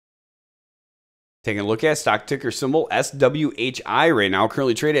Taking a look at stock ticker symbol SWHI right now,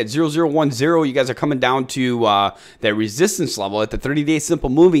 currently traded at 0010. You guys are coming down to that resistance level at the 30-day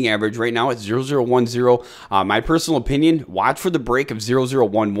simple moving average right now at 0010. My personal opinion, watch for the break of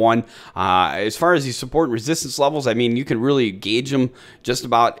 0011. As far as these support and resistance levels, I mean, you can really gauge them just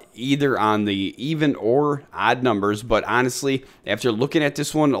about either on the even or odd numbers. But honestly, after looking at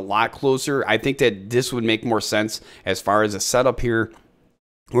this one a lot closer, I think that this would make more sense as far as a setup here.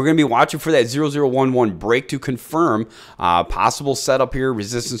 We're going to be watching for that 0011 break to confirm possible setup here,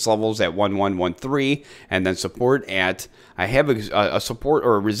 resistance levels at 1113, and then support at, I have a support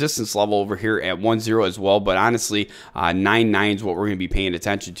or a resistance level over here at 10 as well, but honestly, 99 is what we're going to be paying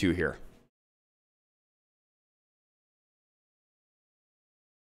attention to here.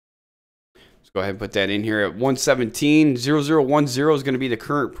 Go ahead and put that in here at 117. 0010 is going to be the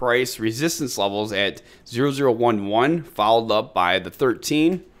current price. Resistance levels at 0011, followed up by the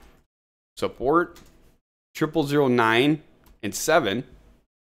 13. Support 0009 and 7.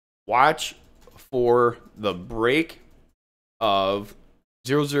 Watch for the break of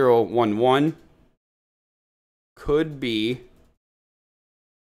 0011. Could be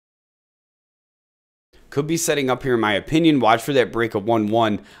setting up here, in my opinion. Watch for that break of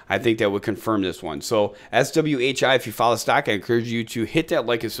 1-1. I think that would confirm this one. So SWHI, if you follow stock, I encourage you to hit that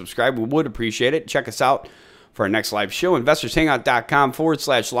like and subscribe. We would appreciate it. Check us out for our next live show,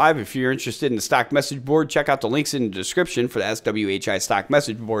 investorshangout.com/live. If you're interested in the stock message board, check out the links in the description for the SWHI stock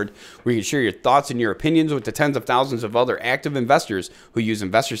message board, where you can share your thoughts and your opinions with the tens of thousands of other active investors who use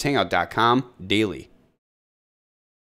investorshangout.com daily.